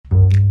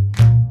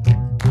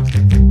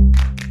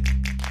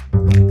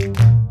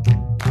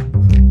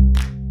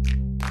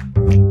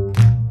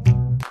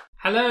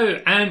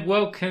and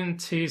welcome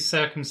to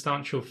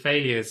Circumstantial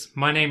Failures.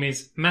 My name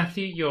is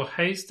Matthew, your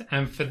host,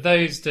 and for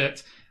those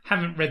that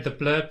haven't read the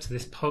blurb to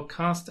this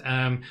podcast,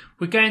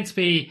 we're going to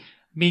be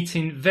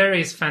meeting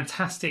various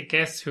fantastic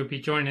guests who will be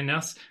joining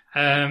us,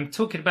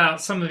 talking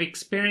about some of the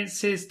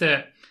experiences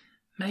that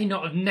may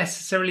not have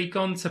necessarily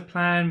gone to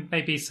plan,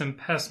 maybe some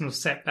personal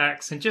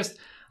setbacks, and just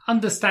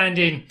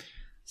understanding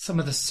some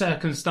of the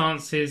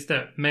circumstances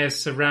that may have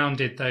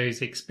surrounded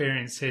those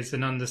experiences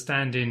and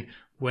understanding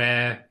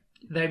where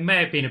they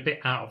may have been a bit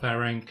out of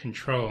our own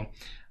control.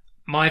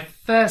 My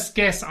first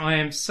guest, I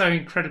am so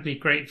incredibly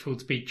grateful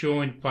to be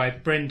joined by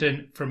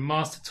Brenden from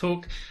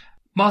MasterTalk.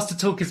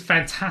 MasterTalk is a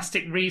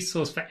fantastic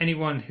resource for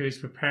anyone who is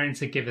preparing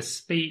to give a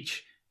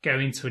speech, go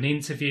into an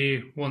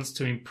interview, wants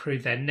to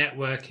improve their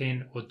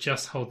networking, or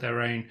just hold their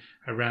own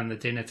around the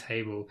dinner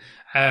table.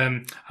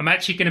 I'm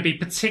actually going to be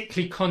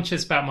particularly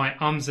conscious about my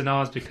ums and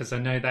ahs because I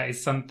know that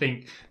is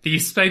something that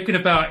you've spoken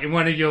about in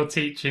one of your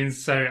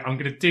teachings. So I'm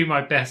going to do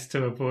my best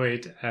to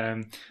avoid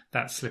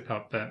that slip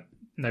up, but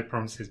no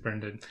promises,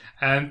 Brenden.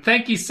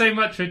 Thank you so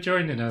much for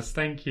joining us.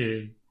 Thank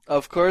you.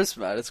 Of course,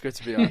 Matt. It's great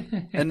to be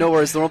on. And no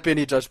worries, there won't be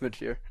any judgment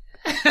here.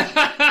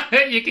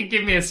 You can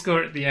give me a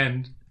score at the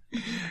end.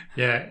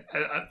 Yeah,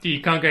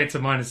 you can't go into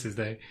minuses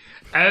though.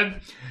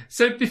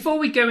 So before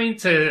we go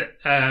into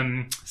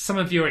some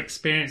of your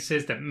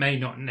experiences that may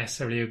not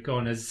necessarily have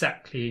gone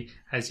exactly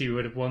as you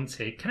would have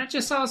wanted, can I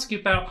just ask you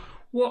about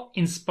what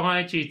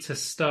inspired you to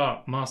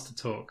start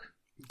MasterTalk?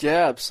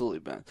 Yeah,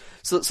 absolutely, man.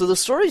 So the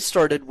story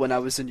started when I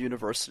was in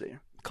university,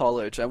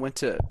 college. I went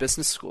to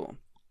business school,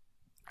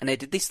 and I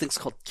did these things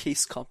called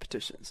case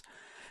competitions.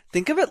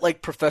 Think of it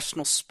like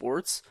professional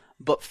sports,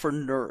 but for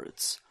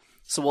nerds.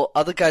 So while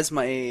other guys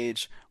my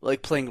age were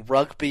like playing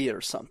rugby or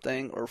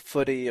something, or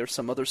footy or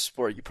some other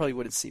sport you probably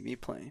wouldn't see me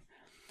playing,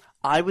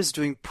 I was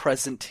doing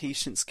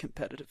presentations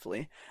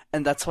competitively,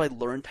 and that's how I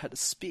learned how to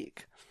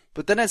speak.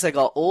 But then as I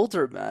got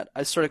older, Matt,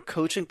 I started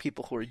coaching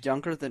people who were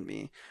younger than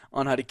me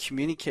on how to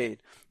communicate.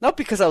 Not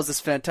because I was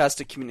this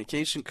fantastic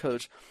communication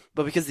coach,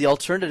 but because the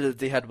alternative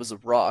they had was a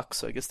rock,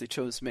 so I guess they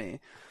chose me.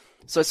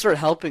 So I started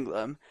helping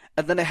them,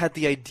 and then I had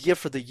the idea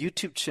for the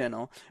YouTube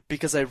channel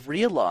because I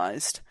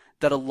realized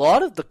that a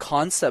lot of the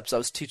concepts I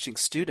was teaching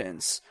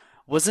students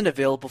wasn't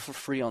available for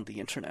free on the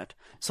internet.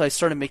 So I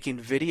started making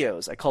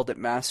videos. I called it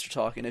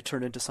MasterTalk, and it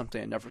turned into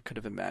something I never could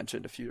have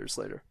imagined a few years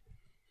later.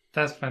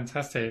 That's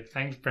fantastic.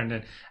 Thanks,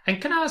 Brenden. And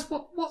can I ask,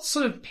 what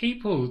sort of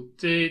people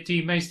do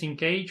you most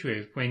engage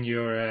with when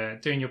you're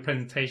doing your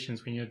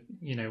presentations, when you're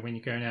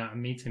going out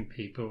and meeting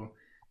people?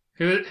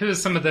 Who are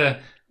some of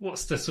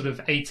what's the sort of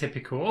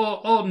atypical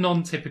or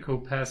non-typical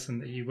person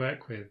that you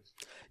work with?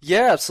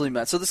 Yeah, absolutely,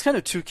 Matt. So there's kind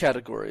of two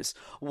categories.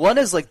 One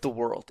is like the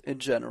world in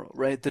general,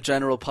 right? The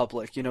general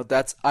public.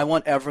 I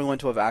want everyone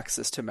to have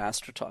access to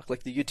MasterTalk,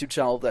 like the YouTube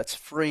channel that's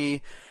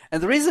free.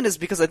 And the reason is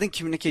because I think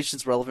communication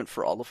is relevant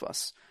for all of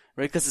us,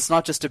 right? Because it's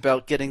not just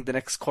about getting the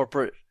next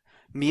corporate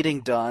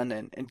meeting done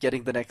and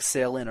getting the next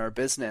sale in our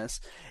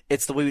business.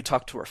 It's the way we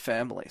talk to our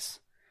families.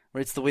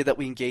 Right? It's the way that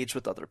we engage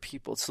with other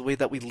people. It's the way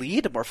that we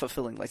lead a more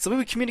fulfilling life. It's the way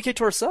we communicate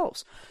to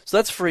ourselves. So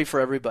that's free for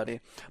everybody.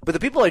 But the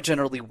people I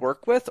generally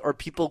work with are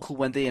people who,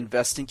 when they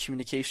invest in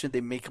communication, they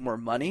make more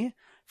money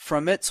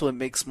from it, so it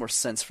makes more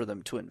sense for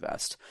them to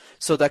invest.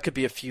 So that could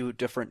be a few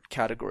different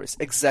categories.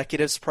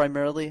 Executives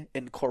primarily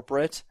in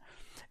corporate.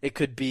 It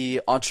could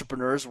be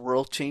entrepreneurs,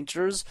 world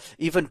changers,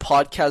 even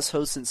podcast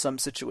hosts in some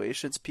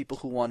situations, people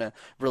who want to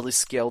really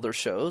scale their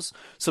shows.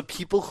 So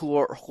people who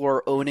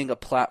are owning a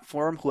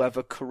platform, who have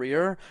a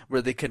career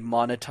where they can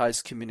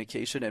monetize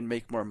communication and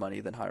make more money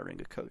than hiring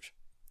a coach.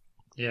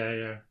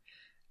 Yeah.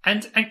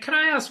 And can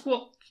I ask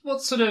what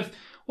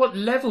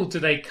level do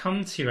they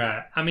come to you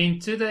at? I mean,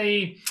 do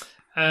they,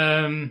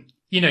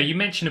 you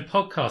mentioned a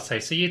podcast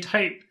host, so you'd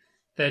hope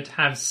they'd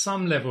have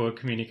some level of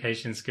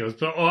communication skills,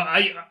 but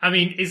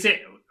is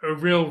it a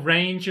real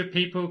range of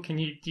people? Do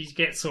you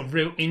get sort of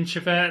real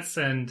introverts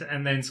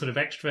and then sort of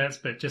extroverts,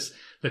 but just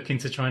looking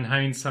to try and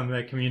hone some of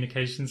their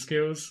communication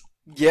skills?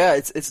 Yeah,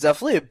 it's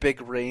definitely a big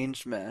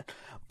range, man.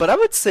 But I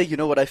would say,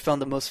 what I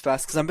found the most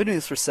fast, because I've been doing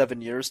this for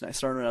 7 years, and I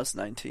started when I was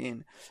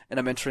 19, and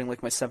I'm entering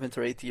like my 7th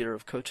or 8th year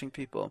of coaching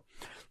people.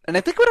 And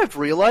I think what I've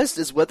realized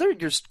is whether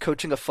you're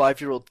coaching a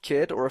 5-year-old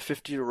kid or a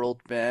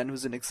 50-year-old man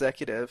who's an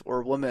executive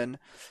or a woman,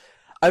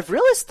 I've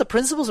realized the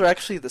principles are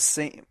actually the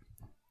same.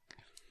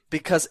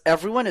 Because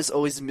everyone is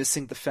always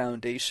missing the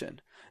foundation.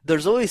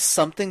 There's always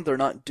something they're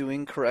not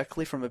doing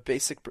correctly from a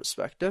basic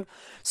perspective.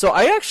 So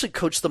I actually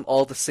coach them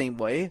all the same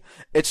way.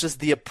 It's just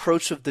the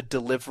approach of the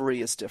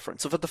delivery is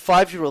different. So for the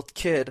 5-year-old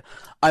kid,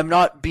 I'm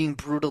not being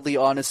brutally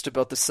honest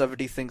about the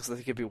 70 things that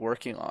they could be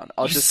working on.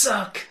 You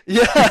suck!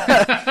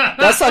 Yeah,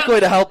 that's not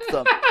going to help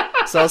them.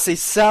 So I'll say,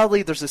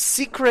 Sally, there's a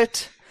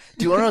secret.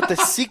 Do you want to know what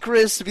the secret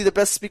is to be the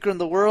best speaker in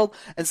the world?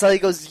 And Sally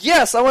goes,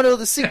 yes, I want to know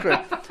the secret.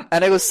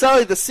 And I go,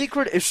 Sally, the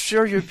secret is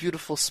share your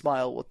beautiful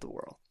smile with the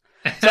world.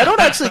 So I don't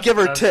actually give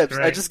her That's tips.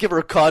 great. I just give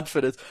her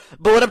confidence.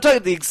 But when I'm talking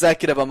to the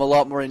executive, I'm a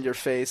lot more in your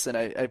face, and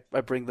I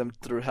bring them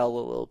through hell a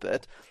little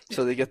bit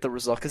so they get the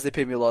result because they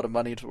pay me a lot of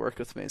money to work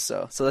with me.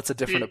 So that's a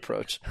different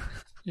approach.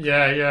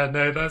 Yeah,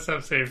 no, that's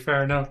absolutely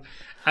fair enough.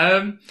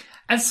 And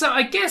so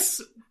I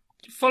guess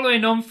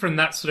following on from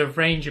that sort of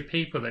range of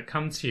people that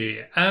come to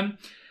you,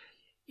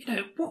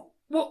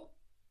 what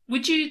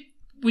would you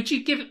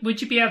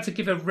be able to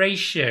give a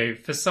ratio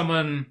for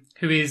someone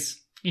who is,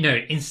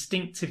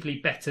 instinctively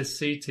better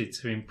suited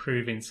to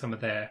improving some of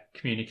their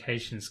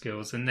communication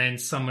skills, and then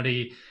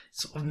somebody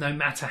sort of, no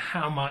matter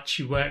how much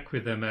you work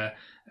with them, are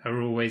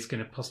always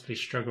going to possibly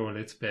struggle a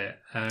little bit?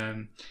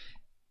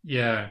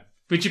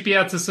 Would you be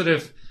able to sort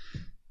of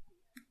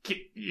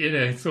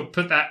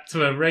put that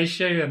to a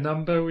ratio, a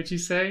number, would you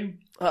say?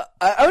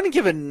 I wouldn't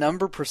give a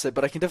number per se,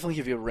 but I can definitely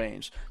give you a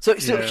range. So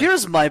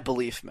here's my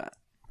belief, Matt.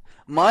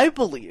 My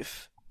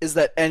belief is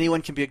that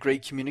anyone can be a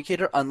great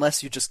communicator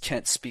unless you just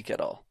can't speak at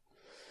all.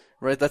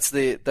 Right?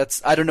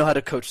 I don't know how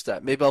to coach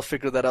that. Maybe I'll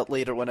figure that out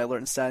later when I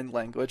learn sign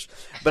language.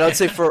 But I'd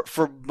say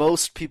for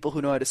most people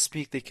who know how to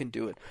speak, they can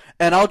do it.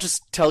 And I'll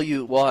just tell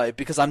you why,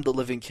 because I'm the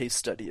living case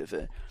study of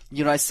it.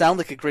 I sound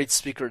like a great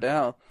speaker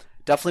now.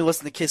 Definitely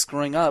wasn't the case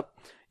growing up.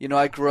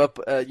 I grew up,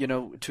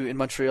 in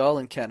Montreal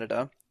in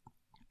Canada.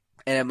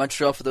 And in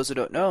Montreal, for those who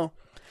don't know,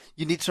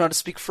 you need to know how to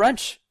speak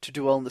French to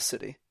do well in the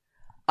city.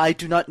 I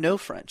do not know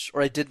French,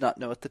 or I did not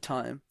know at the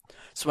time.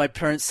 So my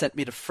parents sent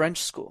me to French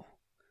school.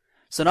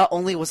 So not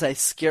only was I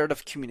scared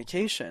of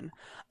communication,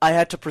 I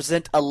had to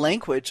present a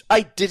language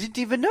I didn't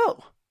even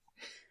know.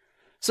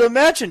 So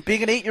imagine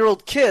being an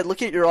 8-year-old kid,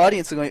 looking at your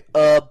audience and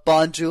going,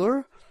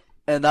 bonjour?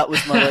 And that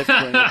was my life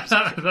growing up.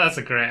 That's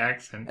a great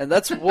accent. And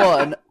that's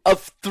one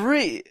of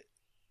 3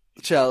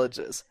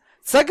 challenges.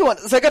 Second one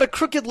is I got a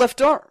crooked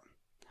left arm,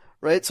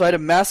 right? So I had a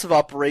massive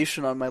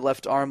operation on my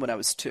left arm when I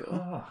was 2.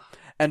 Oh.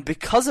 And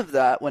because of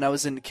that, when I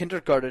was in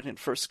kindergarten in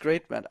first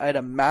grade, man, I had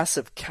a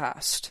massive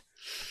cast.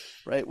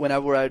 Right,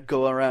 whenever I'd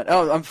go around.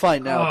 Oh, I'm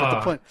fine now. But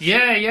the point,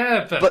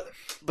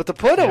 but the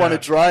point I want to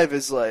drive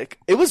is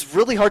it was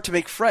really hard to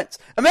make friends.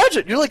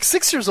 Imagine you're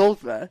 6 years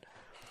old, man,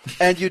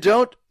 and you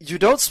don't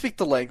speak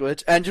the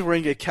language, and you're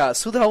wearing a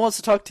cast. Who the hell wants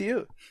to talk to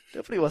you?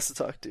 Nobody wants to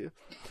talk to you.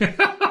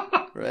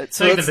 Right,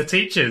 so even the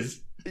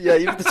teachers. Yeah,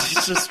 even the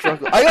teachers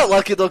struggle. I got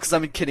lucky though because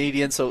I'm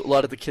Canadian, so a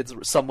lot of the kids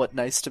were somewhat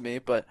nice to me.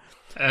 But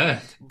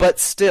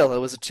still, it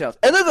was a challenge.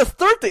 And then the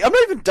third thing, I'm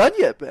not even done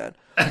yet, man.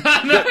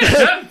 No,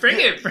 bring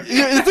it.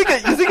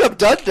 You think I'm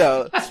done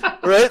now,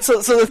 right?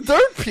 So the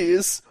third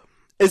piece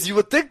is you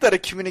would think that a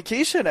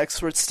communication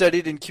expert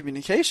studied in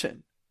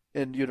communication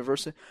in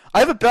university. I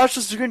have a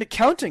bachelor's degree in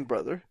accounting,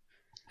 brother.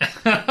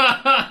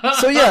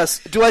 So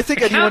yes, do I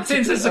think anyone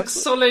can do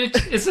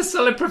it's a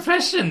solid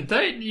profession,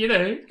 don't you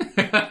know?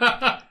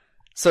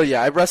 So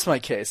yeah, I rest my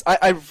case.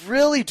 I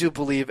really do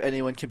believe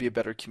anyone can be a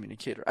better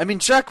communicator. I mean,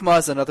 Jack Ma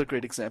is another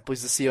great example.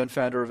 He's the CEO and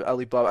founder of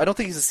Alibaba. I don't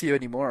think he's the CEO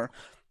anymore.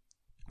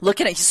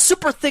 Looking at his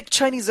super thick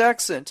Chinese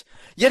accent,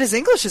 yet his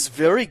English is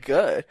very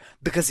good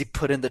because he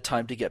put in the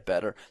time to get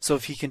better. So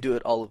if he can do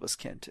it, all of us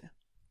can too.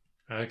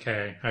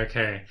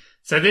 Okay.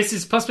 So this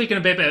is possibly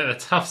going to be a bit of a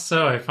tough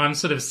sell if I'm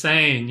sort of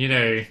saying,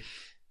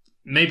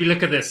 maybe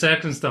look at the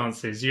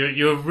circumstances.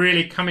 You're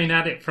really coming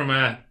at it from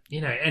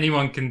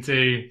anyone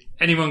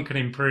can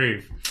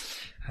improve.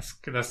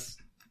 That's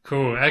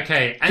cool.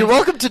 Okay. And you're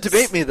welcome to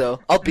debate me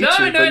though. I'll beat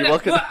you. But you're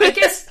welcome. Well, I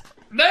guess.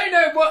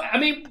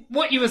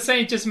 What you were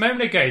saying just a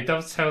moment ago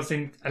dovetails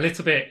in a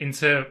little bit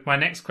into my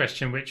next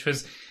question, which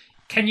was,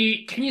 can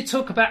you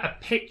talk about a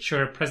pitch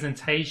or a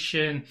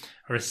presentation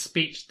or a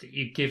speech that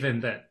you've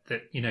given that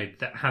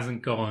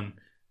hasn't gone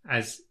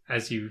as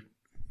you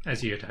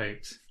had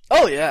hoped?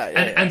 Oh yeah.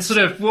 And sort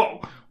of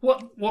what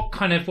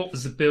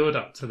was the build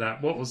up to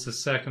that? What was the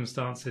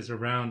circumstances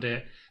around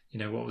it?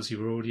 What was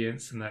your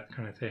audience and that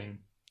kind of thing?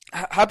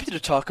 Happy to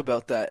talk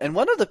about that. And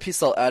one other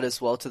piece I'll add as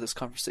well to this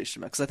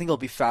conversation, because I think it'll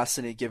be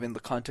fascinating given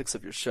the context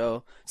of your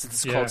show, since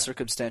it's called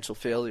Circumstantial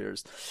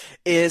Failures,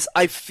 is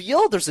I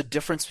feel there's a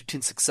difference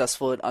between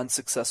successful and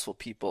unsuccessful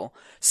people,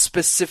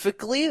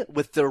 specifically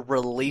with their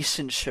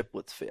relationship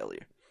with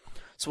failure.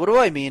 So what do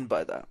I mean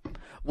by that?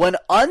 When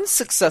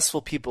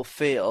unsuccessful people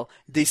fail,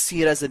 they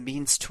see it as a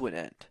means to an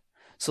end.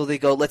 So they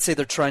go, let's say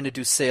they're trying to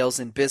do sales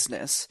in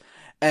business,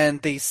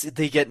 and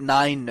they get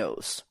 9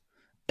 no's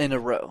in a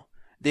row.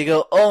 They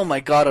go, oh my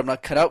god, I'm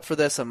not cut out for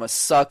this, I must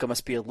suck, I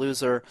must be a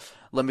loser,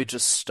 let me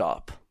just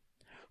stop.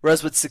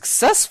 Whereas what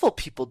successful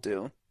people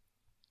do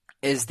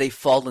is they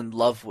fall in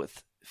love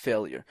with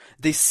failure.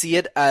 They see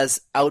it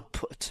as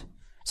output.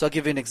 So I'll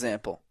give you an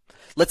example.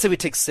 Let's say we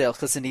take sales,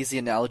 because it's an easy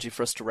analogy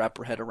for us to wrap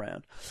our head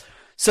around.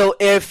 So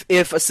if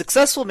a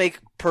successful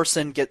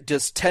person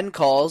does 10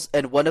 calls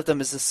and one of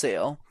them is a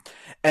sale,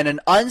 and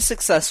an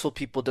unsuccessful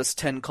people does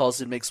 10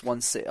 calls and makes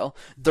 1 sale,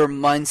 their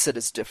mindset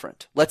is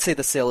different. Let's say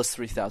the sale is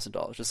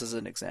 $3,000, just as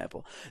an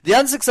example. The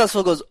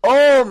unsuccessful goes,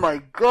 oh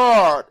my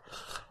god,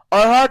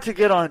 I had to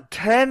get on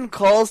 10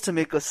 calls to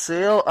make a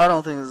sale? I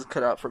don't think this is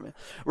cut out for me.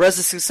 Whereas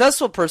the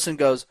successful person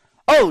goes,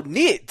 oh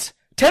neat,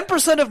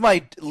 10% of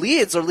my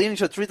leads are leading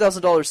to a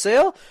 $3,000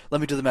 sale. Let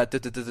me do the math.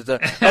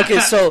 Okay,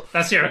 so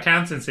that's your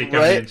accountancy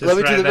coming right? in. Just Let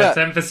me do the math.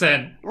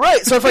 10%.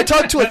 Right. So if I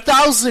talk to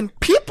 1,000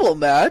 people,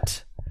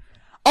 Matt,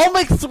 I'll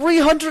make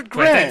 $300,000.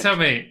 Wait, don't tell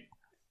me.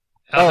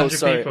 100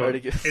 sorry.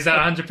 people. Is that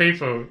 100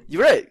 people?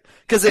 You're right.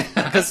 Because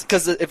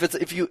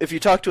if you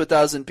talk to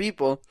 1,000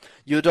 people,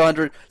 you do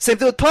 100. Same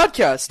thing with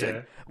podcasting.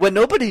 Yeah. When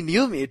nobody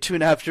knew me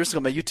 2.5 years ago,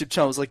 my YouTube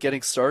channel was like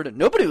getting started.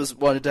 Nobody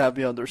wanted to have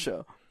me on their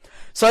show.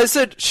 So I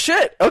said,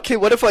 shit, okay,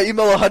 what if I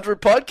email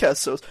 100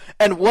 podcast hosts?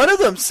 And one of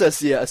them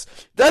says yes.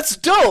 That's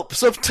dope.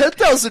 So if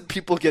 10,000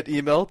 people get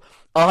emailed,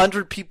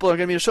 100 people are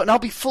going to be on a show, and I'll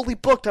be fully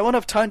booked. I won't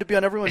have time to be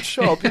on everyone's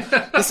show. I'll be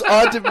this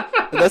odd.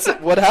 That's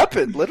what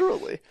happened,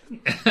 literally.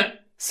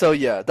 So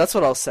yeah, that's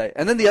what I'll say.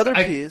 And then the other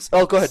piece.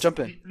 Oh, go ahead, jump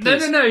in.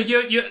 Please. No.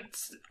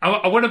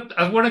 I want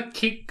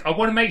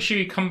to make sure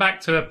you come back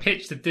to a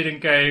pitch that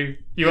didn't go.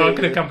 You are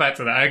going to come back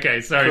to that.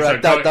 Okay, sorry.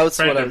 Correct. So that was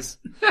what I was.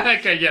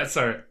 Okay, yeah,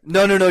 sorry.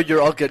 No, you're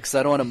all good because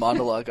I don't want to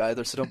monologue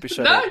either. So don't be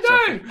shy.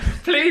 No,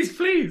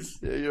 please.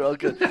 Yeah, you're all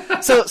good.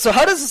 So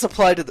how does this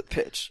apply to the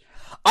pitch?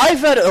 I've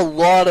had a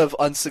lot of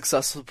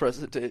unsuccessful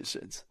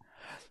presentations.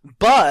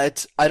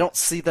 But I don't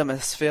see them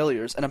as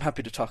failures, and I'm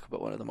happy to talk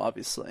about one of them,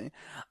 obviously.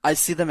 I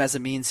see them as a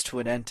means to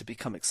an end to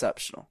become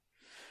exceptional.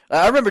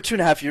 I remember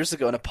 2.5 years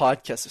ago in a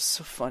podcast, it was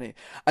so funny.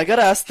 I got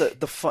asked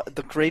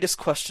the greatest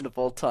question of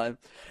all time,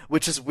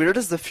 which is, where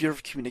does the fear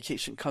of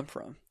communication come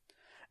from?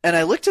 And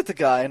I looked at the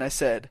guy and I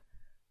said,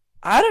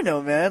 I don't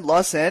know, man.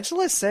 Los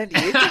Angeles, San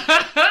Diego?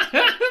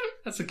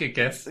 That's a good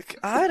guess.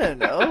 I don't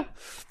know.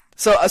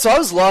 So I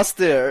was lost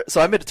there.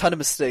 So I made a ton of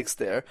mistakes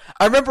there.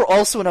 I remember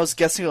also when I was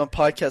guessing on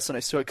podcasts when I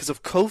started, because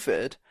of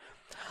COVID,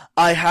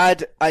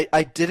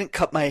 I didn't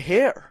cut my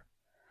hair.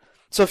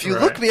 So if you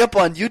look me up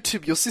on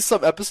YouTube, you'll see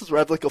some episodes where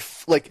I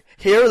have like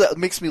hair that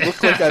makes me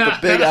look like I have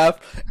a big ass.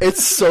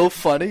 It's so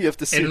funny. You have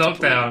to see in it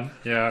lockdown.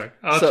 Yeah,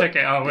 I'll check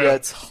it out. Yeah,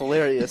 it's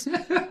hilarious.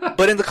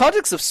 But in the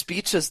context of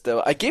speeches,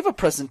 though, I gave a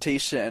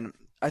presentation.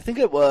 I think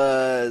it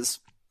was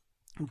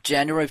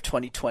January of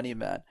 2020,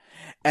 man.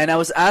 And I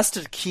was asked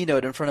to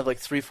keynote in front of like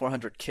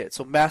 300-400 kids,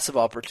 so massive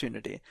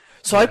opportunity.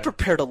 So I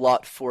prepared a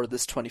lot for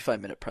this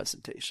 25-minute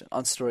presentation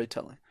on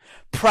storytelling.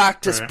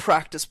 Practice.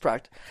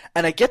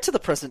 And I get to the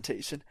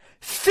presentation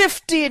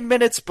 15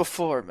 minutes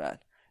before, man.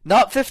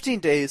 Not 15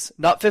 days,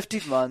 not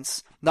 15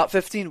 months, not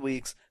 15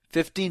 weeks,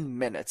 15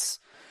 minutes.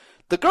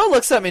 The girl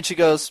looks at me and she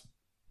goes,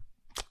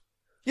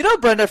 you know,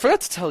 Brenden, I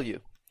forgot to tell you.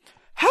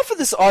 Half of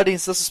this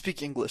audience doesn't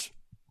speak English.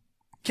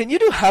 Can you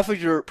do half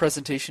of your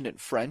presentation in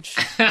French?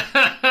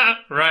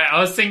 Right, I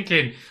was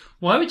thinking,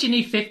 why would you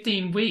need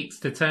 15 weeks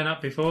to turn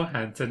up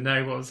beforehand to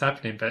know what was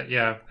happening? But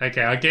yeah,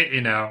 okay, I get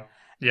you now.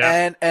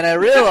 Yeah. And I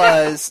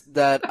realized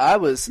that I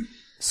was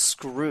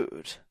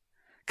screwed.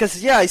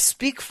 Because, yeah, I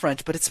speak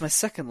French, but it's my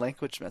second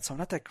language, man, so I'm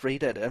not that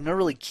great at it. I've never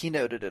really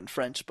keynoted in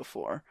French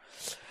before.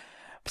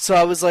 So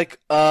I was like,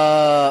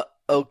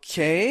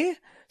 okay.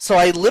 So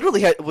I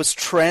literally was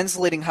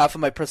translating half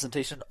of my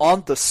presentation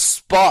on the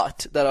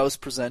spot that I was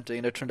presenting,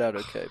 and it turned out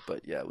okay.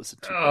 But yeah, it was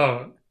a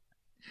Oh,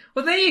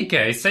 well, there you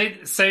go. So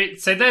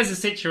there's a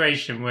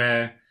situation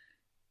where,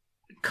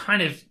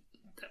 kind of,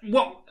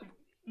 what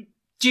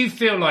do you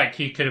feel like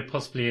you could have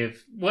possibly have?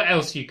 What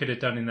else you could have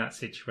done in that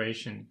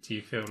situation? Do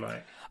you feel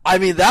like? I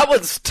mean, that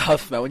one's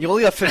tough, man. When you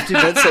only got 15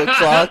 minutes on the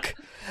clock.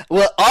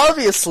 Well,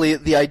 obviously,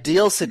 the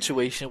ideal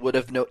situation would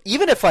have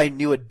even if I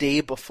knew a day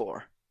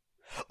before.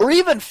 Or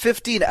even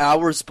 15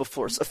 hours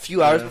before, a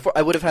few hours before,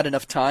 I would have had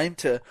enough time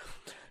to,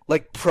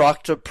 like,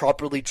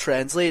 properly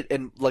translate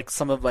and, like,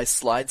 some of my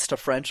slides to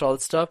French, all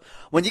that stuff.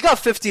 When you got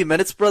 15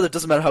 minutes, brother, it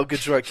doesn't matter how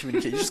good you are at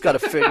communicating. You just got to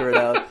figure it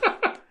out.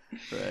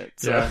 Right.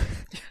 So.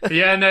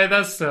 Yeah, no,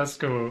 that's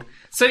cool.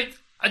 So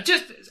I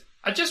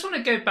just want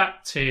to go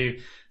back to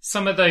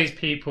some of those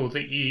people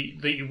that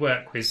you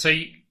work with. So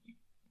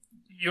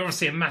you're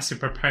obviously a massive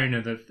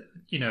proponent of,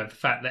 the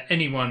fact that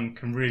anyone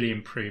can really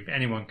improve,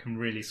 anyone can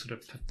really sort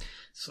of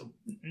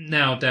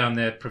nail down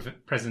their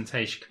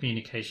presentation,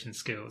 communication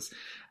skills.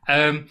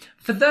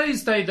 For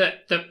those though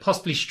that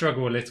possibly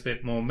struggle a little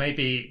bit more,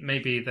 maybe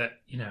that,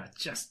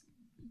 just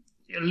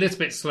a little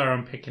bit slower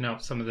on picking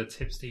up some of the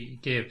tips that you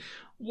give.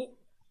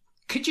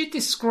 Could you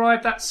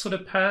describe that sort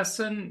of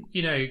person?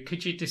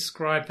 Could you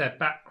describe their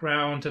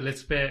background a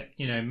little bit?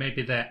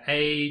 Maybe their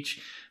age,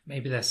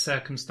 maybe their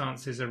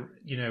circumstances,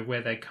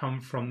 where they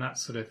come from, that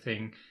sort of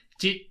thing.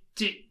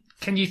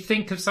 Can you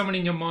think of someone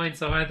in your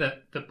mind's eye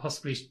that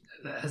possibly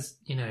has,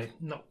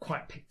 not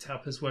quite picked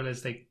up as well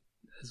as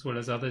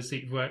others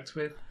that you've worked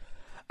with?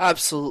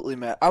 Absolutely,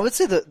 Matt. I would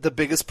say that the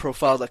biggest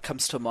profile that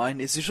comes to mind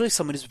is usually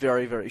someone who's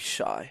very, very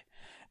shy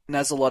and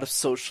has a lot of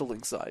social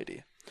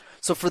anxiety.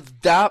 So for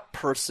that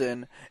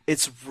person,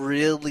 it's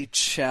really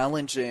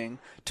challenging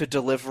to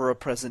deliver a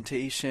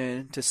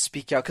presentation, to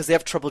speak out, because they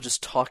have trouble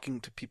just talking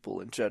to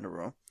people in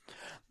general.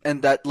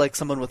 And that, like,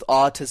 someone with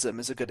autism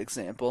is a good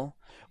example,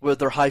 where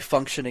they're high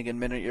functioning in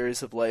many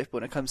areas of life.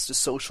 But when it comes to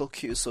social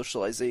cues,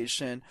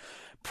 socialization,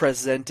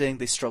 presenting,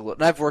 they struggle.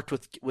 And I've worked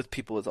with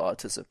people with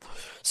autism.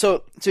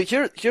 So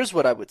here's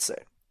what I would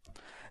say.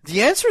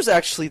 The answer is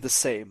actually the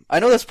same. I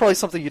know that's probably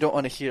something you don't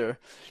want to hear,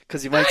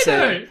 because you might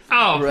say,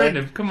 "Oh, right?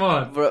 Brendan, come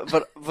on."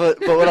 But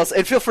what else?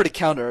 And feel free to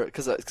counter,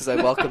 because I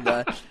welcome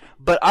that.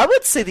 But I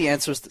would say the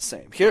answer is the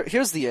same.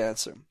 Here's the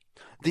answer.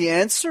 The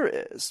answer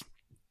is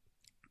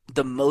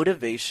the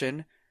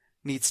motivation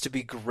needs to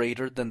be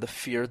greater than the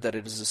fear that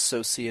it is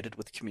associated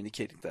with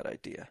communicating that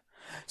idea.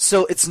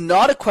 So it's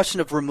not a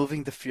question of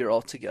removing the fear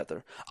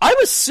altogether. I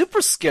was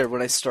super scared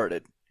when I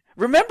started.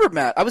 Remember,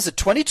 Matt, I was a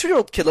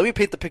 22-year-old kid. Let me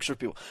paint the picture of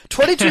people.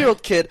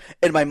 22-year-old kid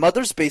in my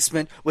mother's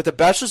basement with a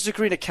bachelor's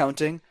degree in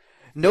accounting,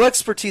 no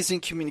expertise in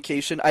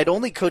communication. I'd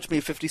only coached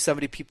maybe 50,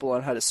 70 people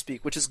on how to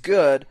speak, which is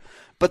good,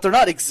 but they're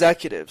not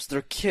executives.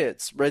 They're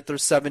kids, right? They're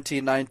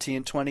 17,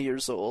 19, 20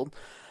 years old.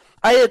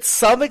 I had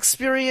some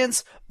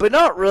experience, but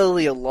not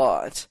really a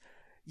lot.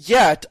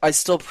 Yet, I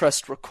still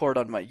pressed record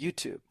on my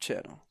YouTube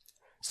channel.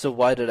 So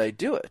why did I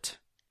do it?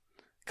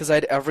 Because I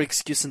had every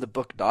excuse in the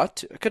book not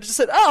to. I could have just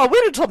said, "Oh,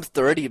 wait until I'm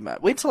 30,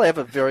 Matt. Wait until I have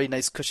a very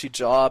nice cushy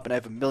job and I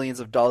have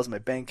millions of dollars in my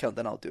bank account,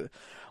 then I'll do it."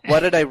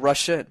 Why did I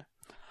rush in?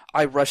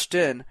 I rushed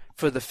in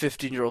for the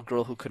 15-year-old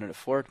girl who couldn't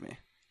afford me.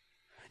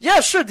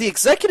 Yeah, sure, the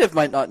executive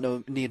might not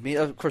need me.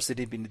 Of course they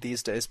need me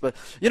these days, but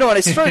when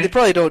I started, they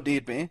probably don't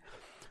need me.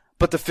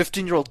 But the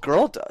 15-year-old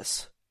girl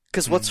does.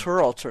 Because what's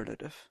her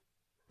alternative?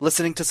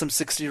 Listening to some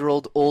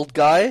 60-year-old old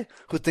guy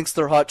who thinks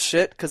they're hot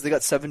shit because they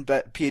got 7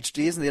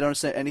 PhDs and they don't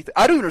understand anything.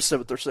 I don't even understand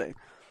what they're saying.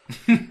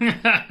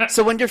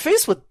 So when you're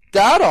faced with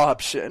that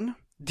option,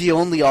 the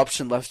only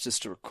option left is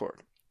to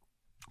record.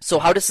 So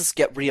how does this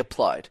get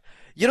reapplied?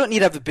 You don't need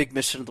to have a big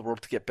mission in the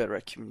world to get better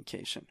at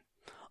communication.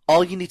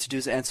 All you need to do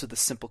is answer the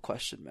simple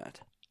question,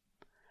 Matt.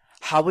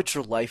 How would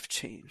your life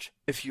change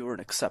if you were an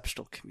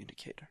exceptional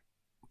communicator?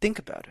 Think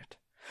about it.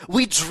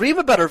 We dream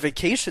about our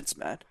vacations,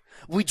 Matt.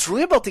 We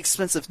dream about the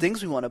expensive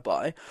things we want to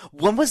buy.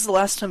 When was the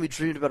last time we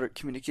dreamed about our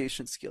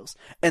communication skills?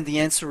 And the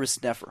answer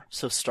is never.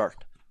 So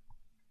start.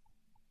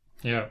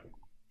 Yeah.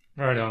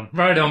 Right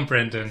on,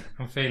 Brendan.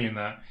 I'm feeling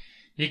that.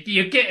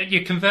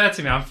 You're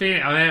converting me.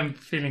 I am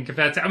feeling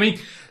converted. I mean,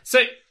 so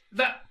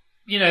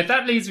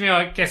that leads me,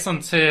 I guess,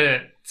 on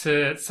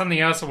to something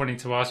else I wanted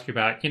to ask you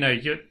about.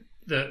 Your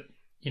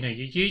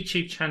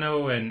YouTube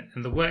channel and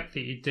the work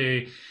that you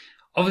do.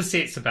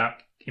 Obviously, it's about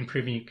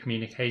improving your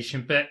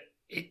communication, but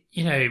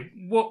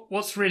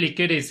what's really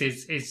good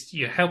is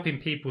you're helping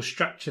people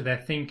structure their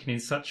thinking in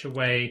such a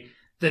way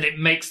that it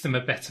makes them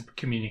a better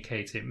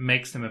communicator, it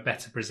makes them a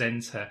better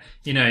presenter,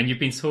 and you've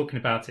been talking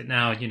about it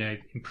now,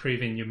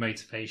 improving your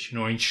motivation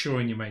or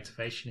ensuring your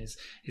motivation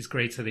is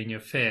greater than your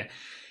fear.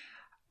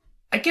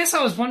 I guess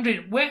I was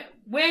wondering,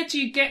 where do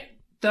you get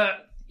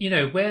that,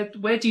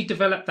 where do you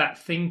develop that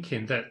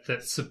thinking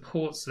that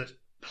supports, that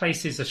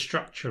places a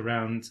structure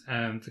around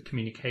the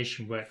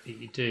communication work that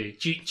you do?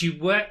 Do you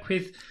work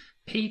with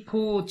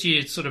people? Do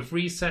you sort of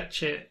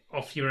research it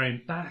off your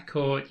own back,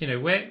 or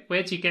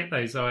where do you get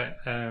those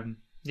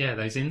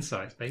those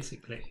insights,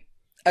 basically?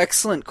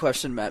 Excellent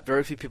question, Matt.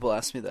 Very few people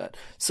ask me that.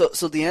 So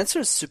the answer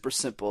is super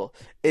simple.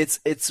 It's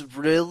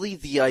really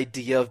the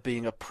idea of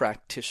being a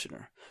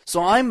practitioner.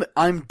 So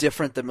I'm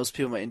different than most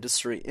people in my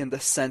industry in the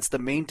sense, the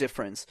main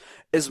difference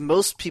is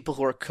most people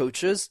who are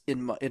coaches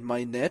in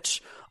my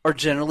niche are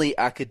generally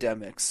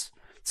academics.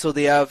 So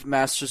they have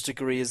master's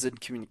degrees in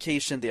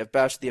communication, they have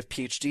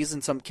PhDs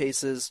in some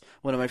cases.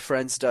 One of my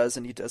friends does,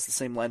 and he does the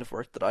same line of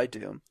work that I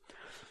do.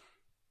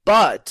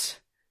 But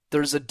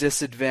there's a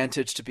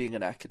disadvantage to being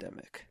an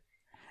academic.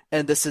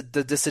 And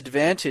the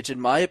disadvantage,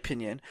 in my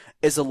opinion,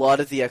 is a lot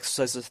of the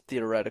exercise is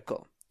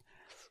theoretical.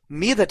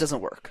 Me, that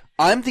doesn't work.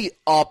 I'm the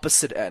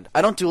opposite end.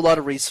 I don't do a lot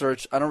of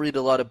research. I don't read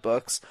a lot of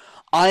books.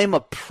 I'm a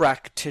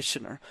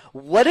practitioner.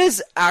 What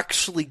is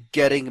actually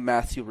getting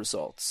Matthew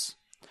results?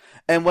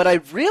 And what I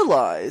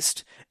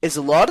realized is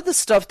a lot of the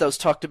stuff that was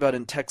talked about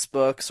in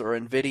textbooks or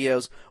in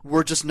videos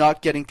were just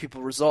not getting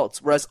people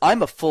results. Whereas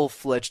I'm a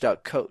full-fledged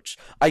out coach.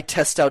 I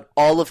test out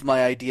all of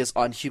my ideas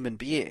on human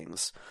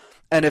beings.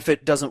 And if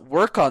it doesn't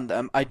work on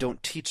them, I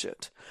don't teach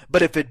it.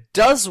 But if it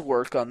does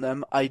work on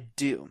them, I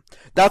do.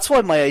 That's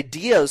why my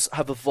ideas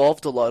have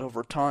evolved a lot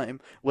over time,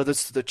 whether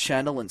it's to the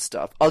channel and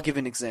stuff. I'll give you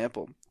an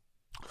example.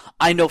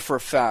 I know for a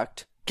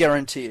fact,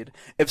 guaranteed,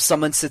 if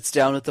someone sits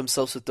down with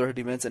themselves for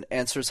 30 minutes and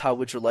answers how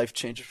would your life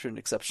change if you're an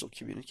exceptional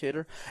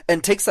communicator,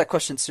 and takes that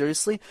question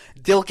seriously,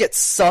 they'll get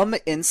some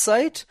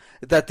insight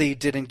that they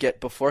didn't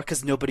get before,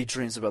 because nobody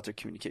dreams about their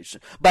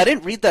communication. But I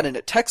didn't read that in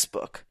a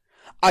textbook.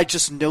 I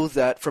just know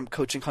that from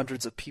coaching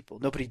hundreds of people.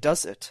 Nobody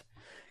does it.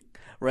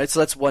 Right? So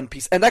that's one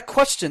piece. And that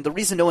question, the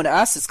reason no one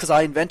asks is because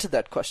I invented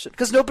that question.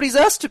 Because nobody's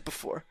asked it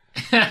before.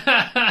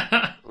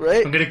 Right?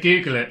 I'm going to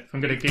Google it.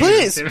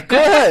 Please, go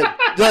ahead.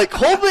 Like,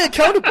 hold me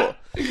accountable.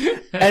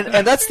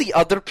 And that's the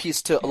other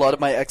piece to a lot of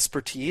my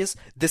expertise.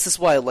 This is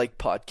why I like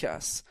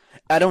podcasts.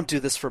 I don't do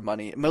this for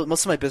money.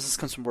 Most of my business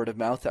comes from word of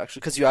mouth,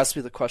 actually, because you asked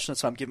me the question,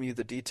 so I'm giving you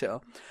the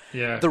detail.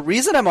 Yeah. The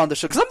reason I'm on the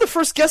show, because I'm the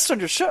first guest on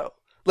your show.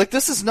 Like,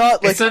 this is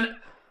not like...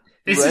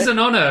 This right? is an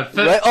honor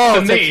for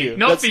me,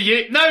 not for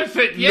you. No,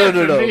 for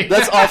me. Me.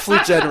 That's awfully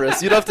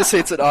generous. You don't have to say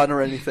it's an honor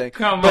or anything.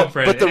 Come on,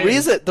 Brenden.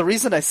 But the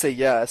reason I say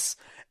yes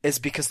is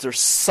because there's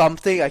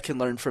something I can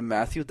learn from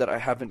Matthew that I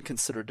haven't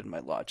considered in my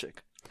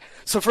logic.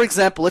 So, for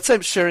example, let's say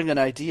I'm sharing an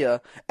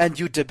idea and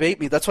you debate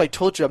me. That's why I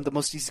told you I'm the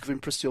most easygoing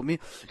person you'll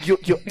meet.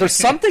 There's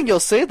something you'll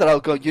say that I'll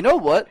go, you know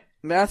what,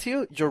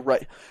 Matthew, you're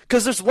right.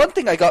 Because there's one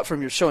thing I got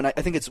from your show, and I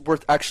think it's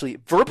worth actually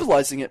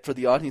verbalizing it for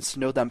the audience to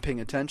know that I'm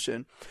paying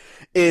attention,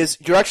 is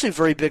you're actually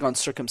very big on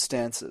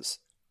circumstances.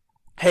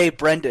 Hey,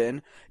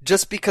 Brenden,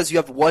 just because you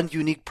have one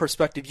unique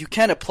perspective, you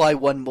can't apply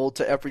one mold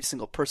to every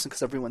single person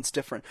because everyone's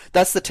different.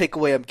 That's the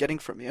takeaway I'm getting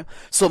from you.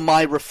 So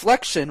my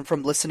reflection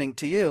from listening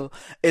to you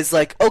is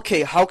like,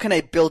 okay, how can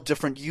I build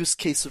different use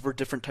cases for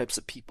different types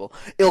of people?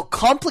 It'll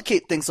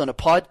complicate things on a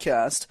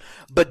podcast,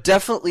 but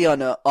definitely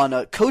on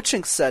a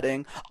coaching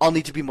setting, I'll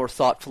need to be more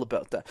thoughtful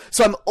about that.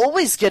 So I'm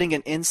always getting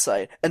an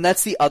insight, and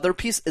that's the other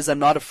piece, is I'm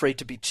not afraid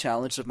to be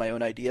challenged of my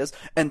own ideas,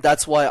 and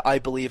that's why I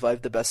believe I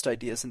have the best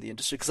ideas in the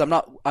industry, because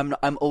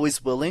I'm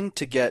always willing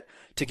to get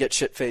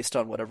shit-faced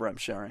on whatever I'm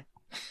sharing.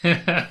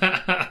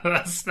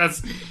 That's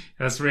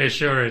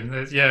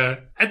reassuring.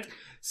 Yeah. And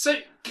so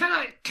can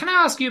I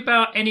ask you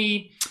about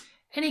any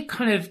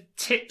kind of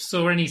tips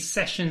or any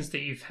sessions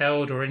that you've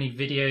held or any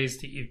videos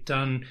that you've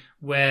done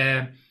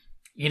where,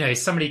 you know,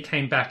 somebody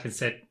came back and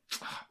said,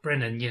 oh,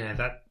 Brenden, you know,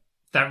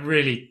 that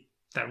really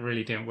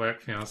didn't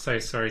work for me. I'm so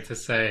sorry to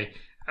say.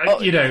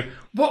 You know,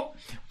 what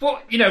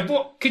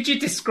could you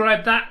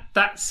describe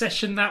that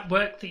session, that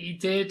work that you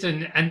did,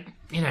 and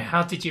you know,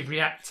 how did you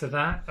react to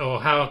that, or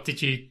how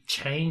did you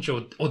change,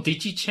 or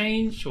did you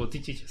change, or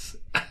did you just?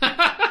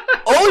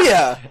 Oh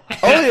yeah.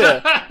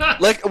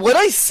 Like when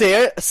I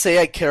say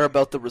I care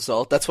about the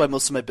result, that's why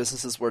most of my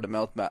business is word of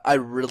mouth, Matt. I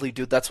really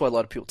do. That's why a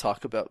lot of people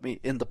talk about me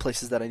in the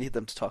places that I need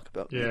them to talk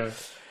about me. Yeah.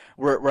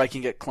 Where I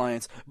can get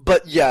clients.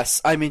 But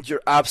yes, I mean,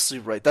 you're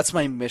absolutely right. That's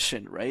my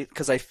mission, right?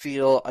 Because I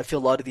feel a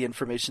lot of the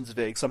information's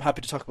vague, so I'm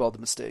happy to talk about all the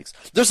mistakes.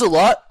 There's a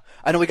lot.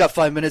 I know we got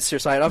 5 minutes here,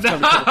 so I don't have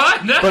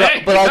time to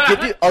cover.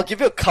 But I'll give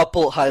you a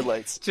couple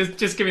highlights.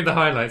 Just give me the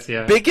highlights,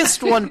 yeah.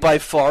 Biggest one by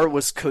far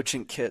was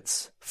coaching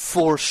kids,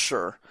 for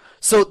sure.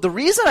 So the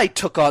reason I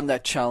took on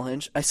that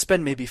challenge, I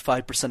spend maybe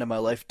 5% of my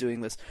life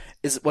doing this,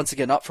 is once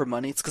again not for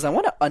money. It's because I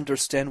want to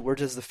understand, where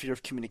does the fear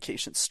of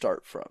communication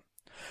start from?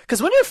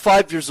 Because when you're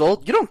 5 years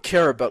old, you don't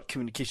care about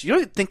communication. You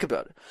don't even think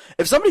about it.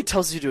 If somebody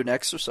tells you to do an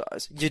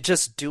exercise, you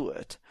just do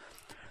it.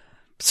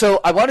 So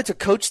I wanted to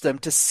coach them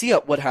to see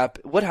what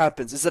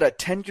happens. Is it at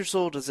 10 years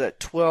old? Is it at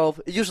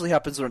 12? It usually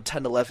happens around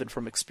 10, 11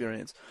 from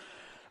experience.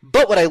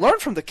 But what I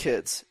learned from the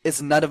kids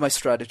is none of my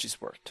strategies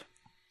worked.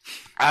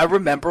 I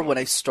remember when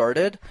I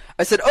started,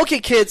 I said, okay,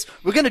 kids,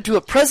 we're going to do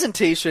a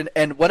presentation.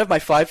 And one of my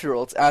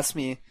 5-year-olds asked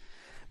me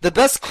the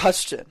best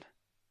question.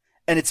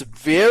 And it's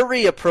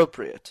very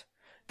appropriate.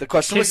 The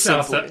question was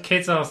simple.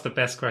 Kids ask the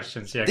best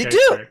questions. Yeah, they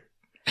do.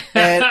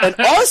 and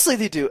honestly,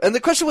 they do. And the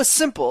question was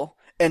simple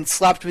and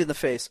slapped me in the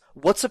face.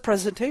 What's a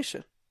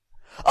presentation?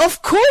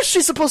 Of course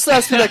she's supposed to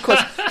ask me that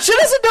question. She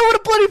doesn't know what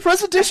a bloody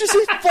presentation is.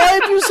 She's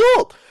 5 years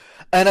old.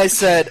 And I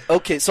said,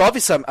 okay, so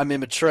obviously I'm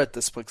immature at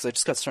this point because I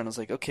just got started. I was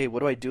like, okay,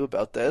 what do I do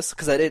about this?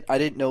 Because I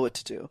didn't know what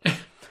to do.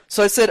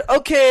 So I said,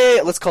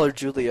 okay, let's call her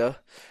Julia.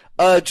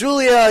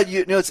 Julia,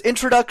 you know, it's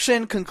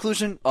introduction,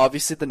 conclusion,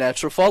 obviously the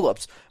natural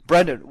follow-ups.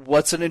 Brenden,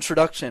 what's an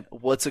introduction?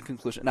 What's a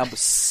conclusion? And I was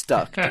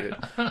stuck, dude.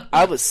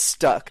 I was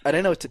stuck. I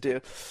didn't know what to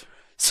do.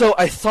 So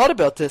I thought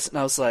about this, and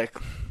I was like,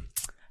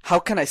 how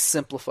can I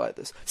simplify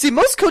this? See,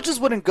 most coaches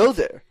wouldn't go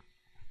there.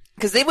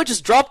 Because they would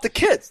just drop the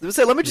kids. They would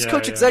say, let me just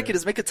coach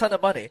executives, make a ton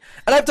of money.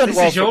 And I've done this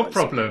well is your for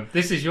problem.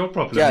 This is your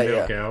problem,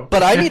 little girl.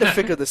 But I need to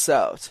figure this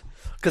out.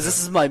 Because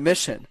this is my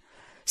mission.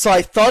 So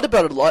I thought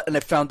about it a lot, and I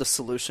found a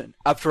solution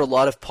after a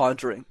lot of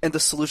pondering. And the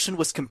solution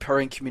was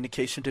comparing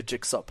communication to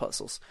jigsaw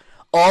puzzles.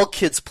 All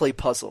kids play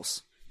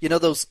puzzles. You know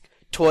those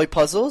toy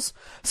puzzles?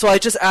 So I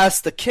just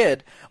asked the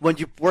kid, when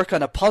you work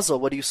on a puzzle,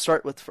 what do you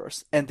start with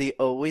first? And they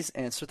always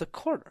answer the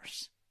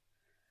corners.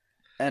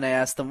 And I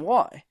asked them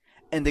why.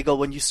 And they go,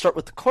 when you start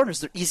with the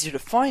corners, they're easier to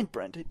find,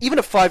 Brenden. Even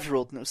a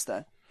 5-year-old knows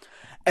that.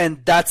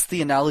 And that's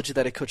the analogy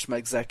that I coach my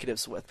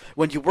executives with.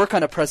 When you work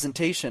on a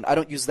presentation, I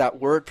don't use that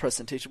word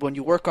presentation. When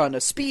you work on a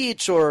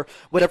speech or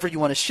whatever you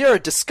want to share, a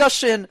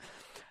discussion,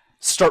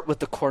 start with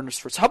the corners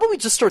first. How about we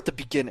just start at the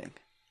beginning?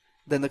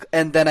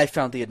 And then I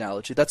found the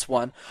analogy. That's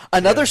one.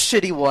 Another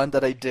shitty one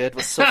that I did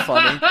was so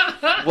funny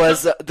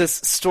was this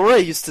story I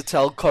used to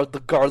tell called the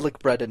garlic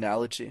bread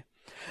analogy.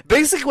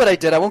 Basically what I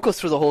did, I won't go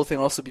through the whole thing,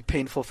 it'll also be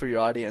painful for your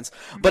audience.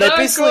 But I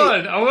basically...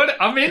 God.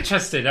 I'm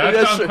interested.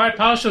 I'm quite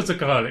partial to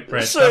garlic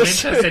bread, so I'm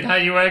interested in how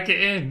you work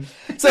it in.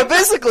 So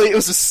basically, it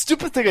was a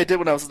stupid thing I did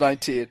when I was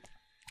 19,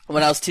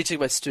 when I was teaching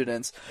my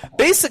students.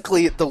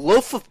 Basically, the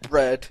loaf of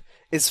bread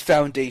is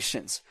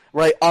foundations,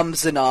 right?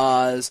 Ums and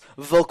ahs,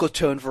 vocal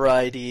tone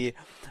variety,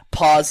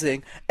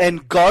 pausing,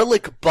 and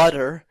garlic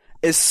butter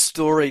is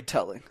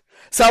storytelling.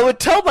 So I would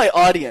tell my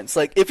audience,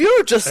 like, if you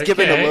were just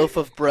given a loaf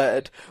of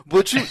bread,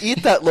 would you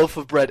eat that loaf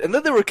of bread? And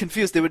then they were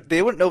confused.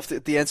 They wouldn't know if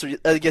the answer,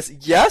 I guess,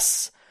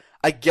 yes.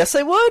 I guess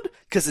I would,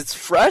 because it's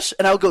fresh.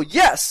 And I would go,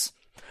 yes.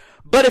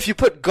 But if you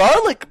put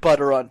garlic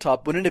butter on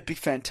top, wouldn't it be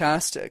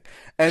fantastic?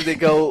 And they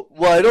go,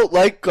 well, I don't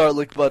like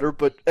garlic butter,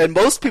 and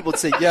most people would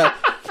say, yeah.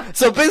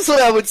 So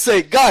basically I would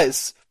say,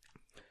 guys,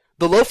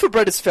 the loaf of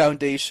bread is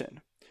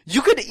foundation.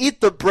 You could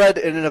eat the bread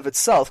in and of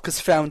itself because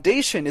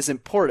foundation is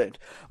important,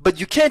 but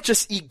you can't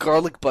just eat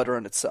garlic butter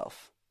on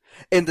itself.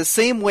 In the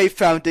same way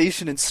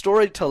foundation and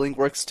storytelling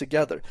works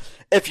together.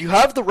 If you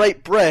have the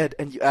right bread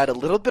and you add a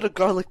little bit of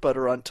garlic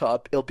butter on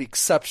top, it'll be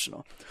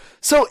exceptional.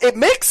 So it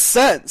makes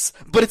sense,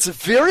 but it's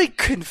very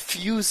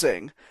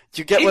confusing.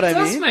 Do you get what I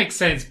mean? It does make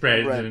sense,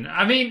 Brenden. Right.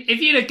 I mean, if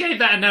you'd have gave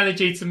that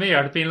analogy to me,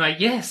 I'd have been like,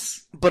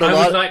 yes, but I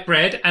would like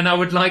bread and I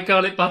would like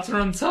garlic butter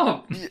on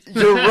top.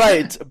 You're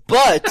right,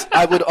 but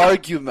I would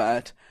argue,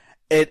 Matt,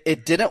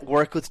 it didn't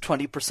work with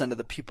 20% of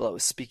the people I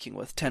was speaking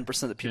with,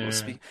 10% of the people I was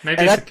speaking.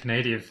 Maybe it's a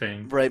Canadian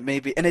thing. Right,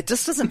 maybe. And it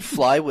just doesn't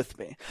fly with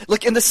me.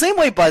 Like, in the same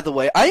way, by the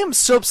way, I am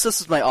so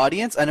obsessed with my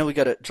audience. I know we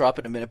gotta drop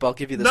it in a minute, but I'll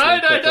give you this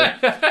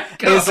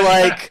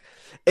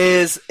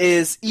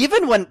is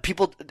even when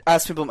people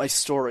ask me about my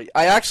story,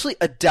 I actually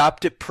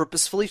adapt it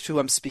purposefully to who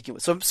I'm speaking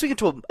with. So I'm speaking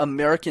to an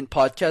American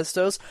podcast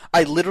host.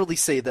 I literally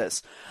say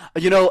this.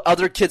 You know,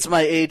 other kids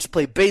my age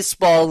play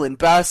baseball and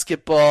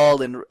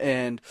basketball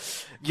and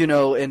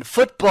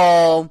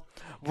football.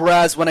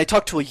 Whereas when I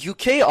talk to a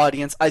UK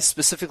audience, I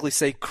specifically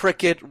say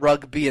cricket,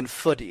 rugby, and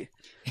footy.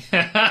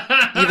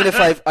 Even if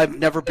I've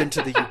never been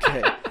to the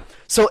UK.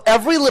 So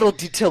every little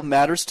detail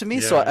matters to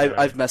me,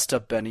 I've messed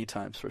up many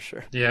times for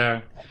sure.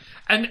 Yeah.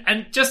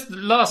 And just the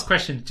last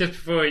question, just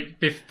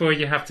before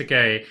you have to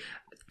go,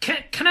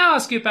 can I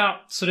ask you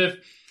about sort of,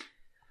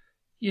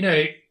 you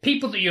know,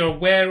 people that you're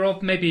aware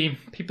of, maybe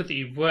people that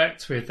you've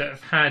worked with that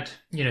have had,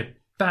 you know,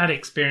 bad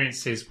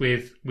experiences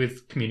with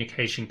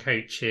communication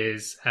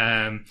coaches?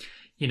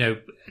 You know,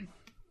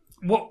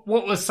 what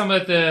were some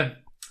of the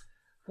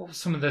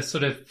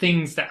sort of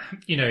things that,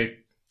 you know,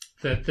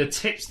 the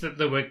tips that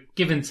were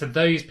given to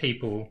those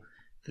people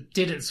that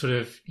didn't sort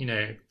of, you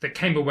know, that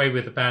came away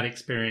with a bad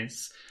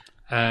experience?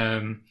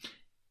 Do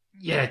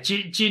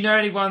you know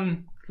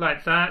anyone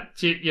like that?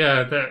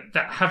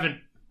 That haven't,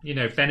 you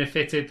know,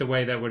 benefited the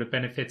way they would have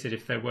benefited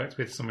if they worked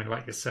with someone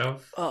like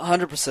yourself?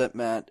 100%,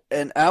 Matt.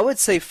 And I would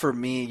say for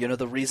me, you know,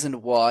 the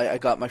reason why I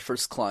got my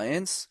first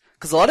clients,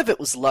 because a lot of it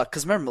was luck,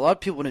 because remember, a lot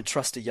of people wouldn't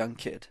trust a young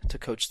kid to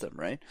coach them,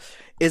 right?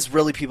 Is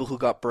really people who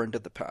got burned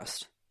in the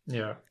past.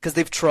 Yeah. Because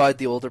they've tried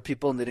the older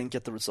people and they didn't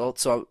get the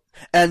results.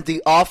 And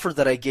the offer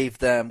that I gave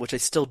them, which I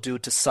still do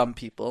to some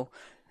people,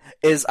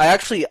 is I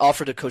actually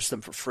offer to coach them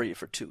for free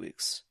for 2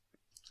 weeks.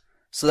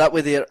 So that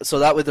way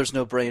there's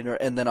no brainer,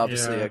 and then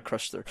obviously I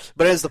crush their.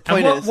 But as the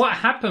point is, what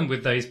happened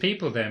with those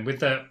people then?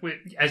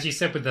 As you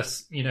said, with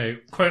this, you know,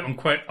 quote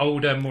unquote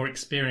older, more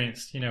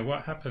experienced, you know,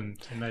 what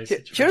happened in those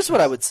situations? Here's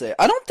what I would say.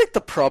 I don't think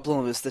the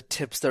problem is the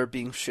tips that are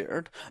being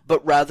shared,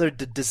 but rather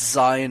the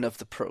design of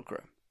the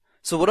program.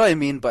 So what do I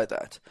mean by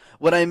that?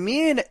 What I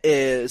mean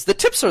is the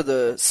tips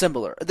are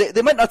similar.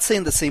 They might not say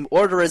in the same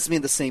order as me,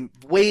 in the same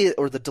way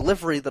or the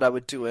delivery that I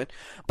would do it,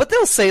 but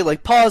they'll say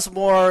like pause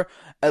more,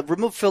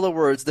 remove filler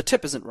words. The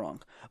tip isn't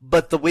wrong,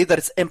 but the way that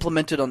it's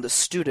implemented on the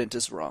student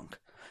is wrong.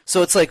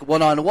 So it's like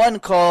one-on-one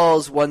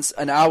calls, once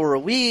an hour a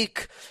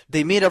week.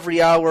 They meet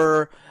every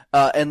hour.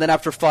 And then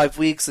after 5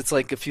 weeks, it's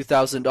like a few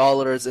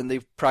 $1,000s, and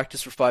they've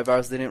practiced for 5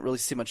 hours. They didn't really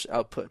see much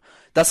output.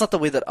 That's not the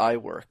way that I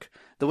work.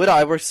 The way that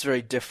I work is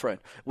very different,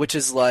 which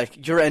is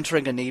like you're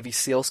entering a Navy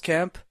SEALs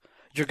camp.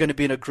 You're going to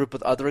be in a group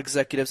with other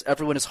executives.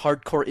 Everyone is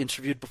hardcore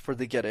interviewed before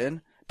they get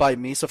in by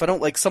me. So if I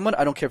don't like someone,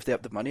 I don't care if they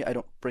have the money. I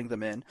don't bring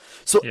them in.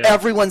 So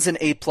everyone's an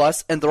A+,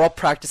 and they're all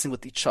practicing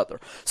with each other.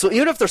 So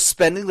even if they're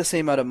spending the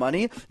same amount of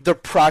money, they're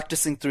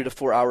practicing 3 to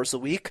 4 hours a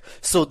week.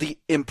 So the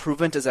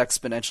improvement is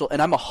exponential.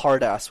 And I'm a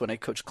hard ass when I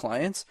coach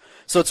clients.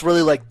 So it's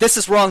really like, this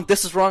is wrong,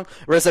 this is wrong.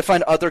 Whereas I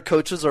find other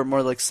coaches are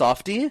more like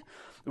softy.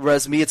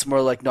 Whereas me, it's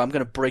more like, no, I'm going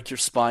to break your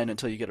spine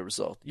until you get a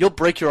result. You'll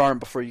break your arm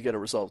before you get a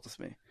result with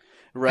me.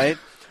 Right?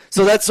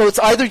 So it's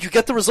either you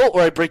get the result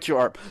or I break your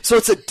arm. So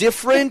it's a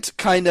different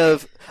kind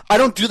of. I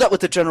don't do that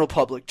with the general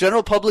public.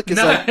 General public is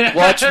like,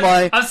 watch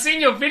my. I've seen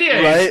your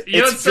videos. Right?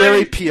 It's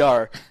very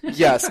PR.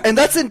 Yes. And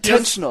that's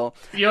intentional.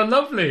 You're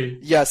lovely.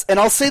 Yes. And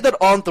I'll say that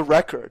on the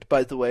record,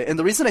 by the way. And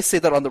the reason I say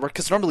that on the record,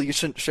 because normally you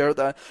shouldn't share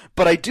that,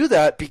 but I do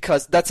that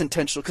because that's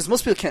intentional, because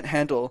most people can't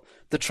handle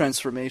the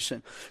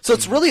transformation. So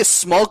it's really a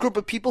small group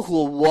of people who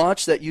will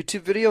watch that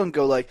YouTube video and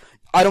go like,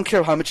 I don't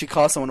care how much he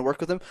costs, I want to work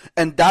with him.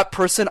 And that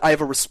person, I have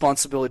a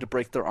responsibility to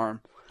break their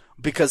arm,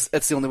 because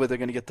it's the only way they're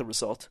going to get the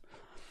result.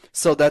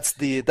 So that's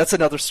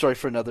another story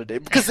for another day.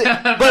 Because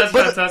that's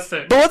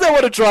fantastic. But what I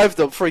want to drive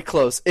though, before we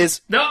close,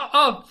 is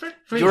please.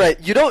 You're right.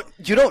 You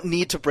don't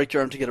need to break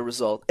your arm to get a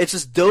result. It's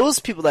just those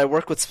people that I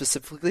work with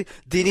specifically,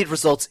 they need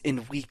results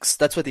in weeks.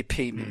 That's why they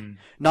pay me,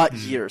 not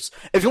years.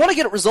 If you want to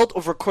get a result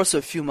over a course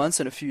of a few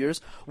months and a few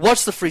years,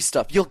 watch the free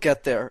stuff. You'll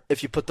get there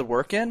if you put the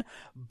work in.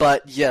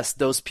 But yes,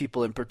 those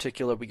people in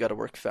particular, we got to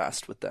work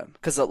fast with them,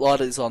 because a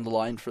lot is on the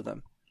line for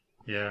them.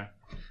 Yeah.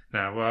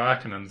 No, well, I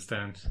can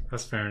understand.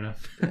 That's fair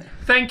enough.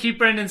 Thank you,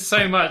 Brenden,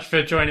 so much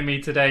for joining me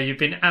today. You've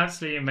been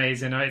absolutely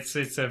amazing. It's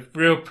a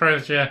real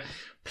pleasure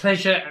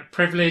pleasure,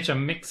 privilege.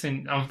 I'm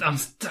mixing. Oh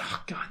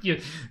God,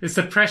 it's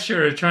the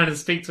pressure of trying to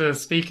speak to a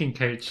speaking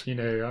coach.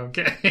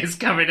 It's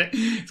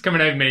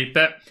coming over me.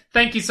 But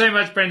thank you so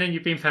much, Brenden.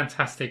 You've been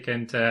fantastic,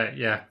 and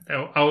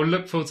I'll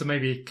look forward to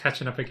maybe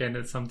catching up again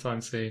at some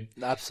time soon.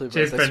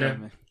 Absolutely. Cheers, Thanks for Brenden.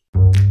 having me.